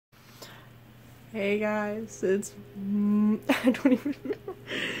Hey guys, it's I don't even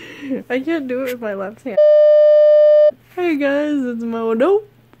know. I can't do it with my left hand. Hey guys, it's Mono.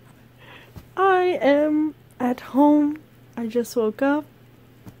 I am at home. I just woke up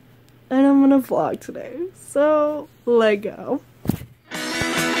and I'm gonna vlog today. So, let go.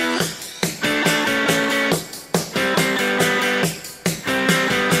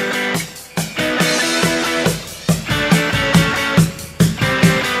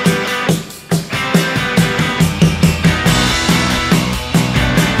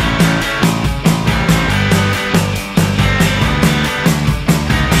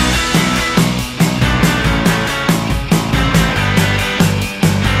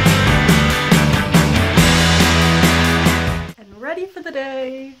 For the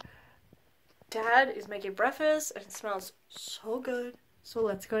day. Dad is making breakfast and it smells so good. So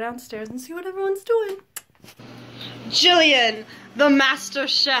let's go downstairs and see what everyone's doing. Jillian, the master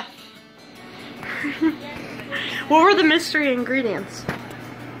chef. What were the mystery ingredients?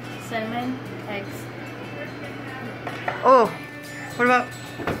 Cinnamon, eggs. Oh,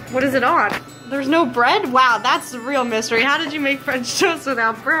 what is it on? There's no bread? Wow, that's the real mystery. How did you make French toast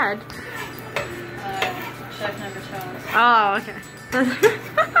without bread? Chef never shows. Oh, okay. If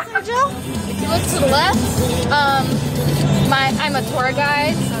you look to the left, I'm a tour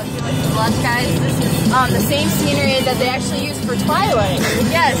guide, so if you look to the left, guys, this is the same scenery that they actually use for Twilight.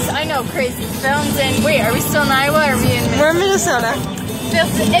 Yes, I know, crazy. Filmed in, wait, are we still in Iowa or are we in Minnesota? We're in Minnesota.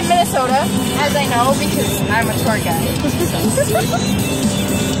 Filmed in Minnesota, as I know, because I'm a tour guide.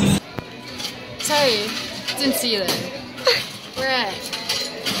 Sorry, didn't see you there. We're at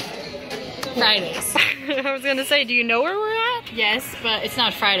Fridays. I was gonna say, do you know where we're at? Yes, but it's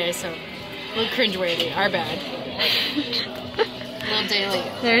not Friday, so we're cringeworthy. Our bad. A little day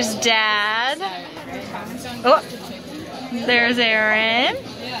late. There's Dad. Oh, there's Erin.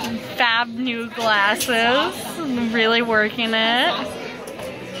 Fab new glasses. Really working it.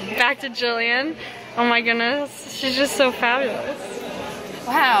 Back to Jillian. Oh my goodness, she's just so fabulous.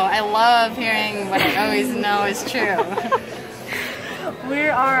 Wow, I love hearing what I always know is true. We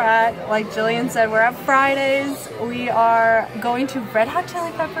are at, like Jillian said, we're at Fridays. We are going to Red Hot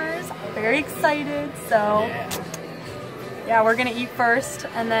Chili Peppers. I'm very excited. So, yeah, we're gonna eat first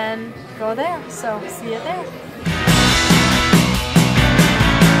and then go there. So, see you there.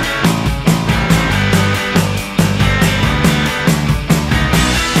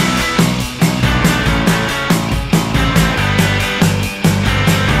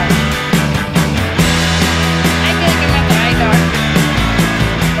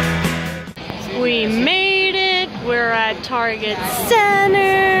 We made it. We're at Target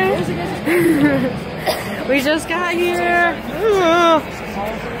Center. We just got here.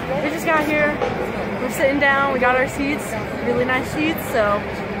 We're sitting down. We got our seats. Really nice seats. So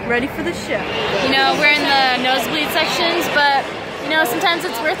ready for the show. You know, we're in the nosebleed sections, but you know, sometimes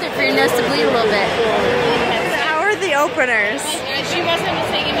it's worth it for your nose to bleed a little bit. How are the openers? She wasn't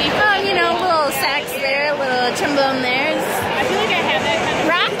mistaking me. Oh, you know, little sax there, little trombone there. I feel like I have that kind of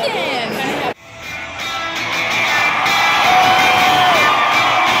rockin'.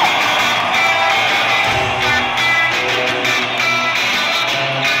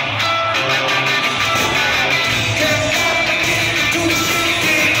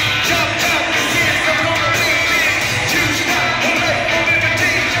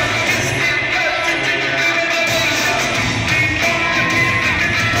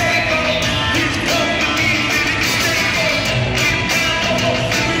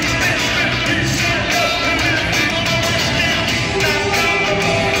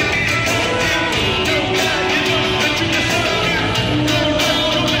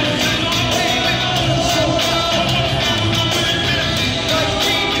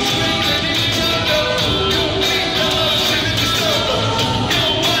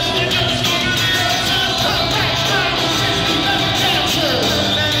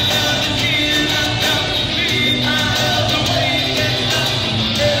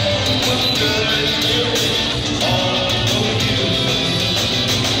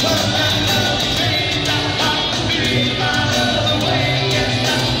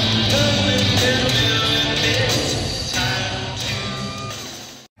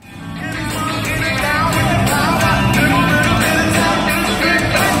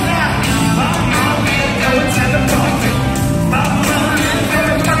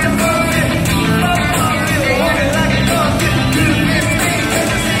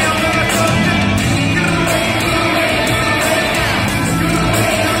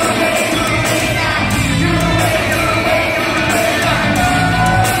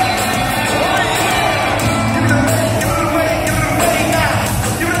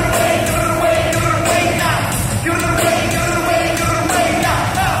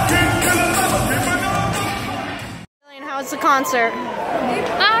 concert?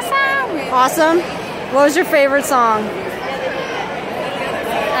 Awesome. Awesome. What was your favorite song?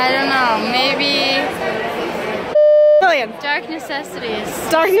 I don't know. Maybe Brilliant. Dark Necessities.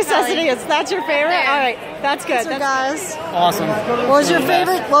 Dark Necessities. That's your favorite? There. All right. That's good. That's guys. Awesome. What was your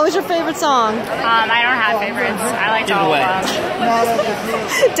favorite? What was your favorite song? I don't have favorites. I like all of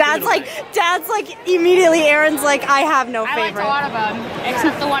them. Dad's like immediately. Aaron's like, I have no I liked favorite. a lot of them,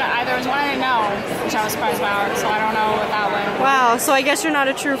 except the one. There was one I didn't know, which I was surprised about. So I don't know what that one. Wow. So I guess you're not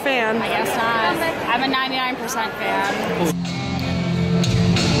a true fan. I guess not. I'm a 99% fan.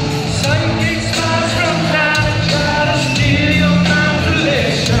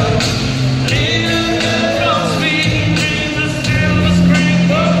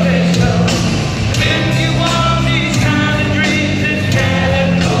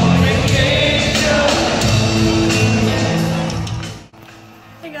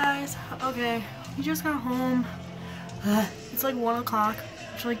 Hey guys. Okay, we just got home. It's like 1 o'clock,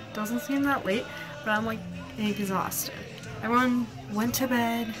 which like doesn't seem that late, but I'm like exhausted. Everyone went to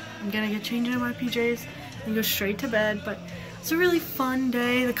bed. I'm gonna get changed into my PJs and go straight to bed, but it's a really fun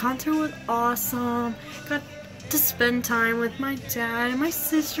day. The concert was awesome. Got to spend time with my dad and my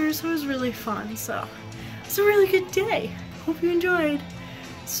sister, so it was really fun. So it's a really good day. Hope you enjoyed.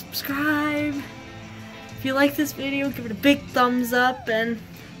 Subscribe. If you like this video, give it a big thumbs up and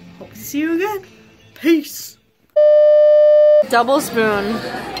hope to see you again. Peace. Double spoon.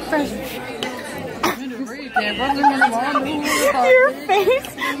 Your face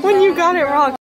when you got it wrong.